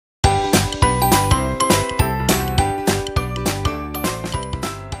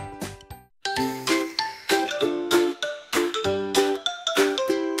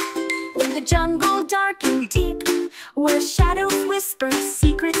Where shadows whisper,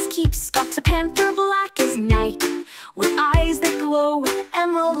 secrets keep. Stalks a panther black as night, with eyes that glow with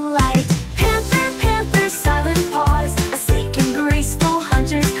emerald light. Panther, panther, silent paws, a sleek and graceful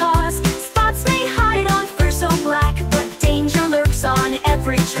hunter's cause. Spots may hide on fur so black, but danger lurks on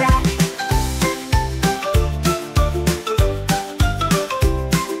every track.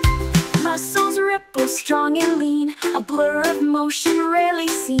 Muscles ripple strong and lean, a blur of motion rarely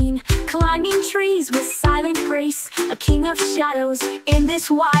seen. Climbing trees with silent grace, a king of shadows in this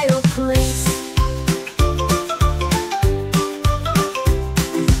wild place.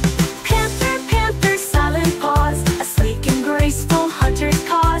 Panther, panther, silent paws, a sleek and graceful hunter's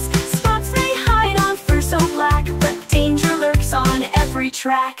cause. Spots may hide on fur so black, but danger lurks on every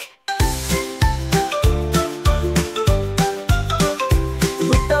track.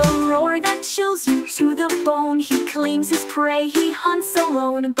 Chills you to the bone, he claims his prey, he hunts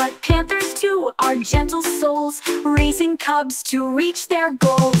alone. But panthers too are gentle souls, raising cubs to reach their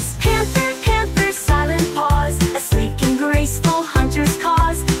goals. Panther, panther, silent paws, a sleek and graceful hunter's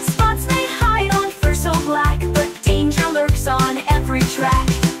cause. Spots may hide on fur so black, but danger lurks on every track.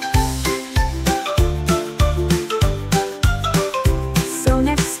 So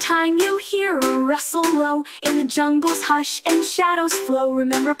next time you hear a rustle low in the jungle's hush and shadows flow,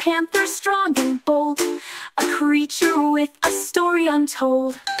 remember panther strong and bold, a creature with a story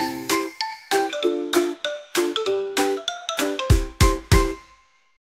untold.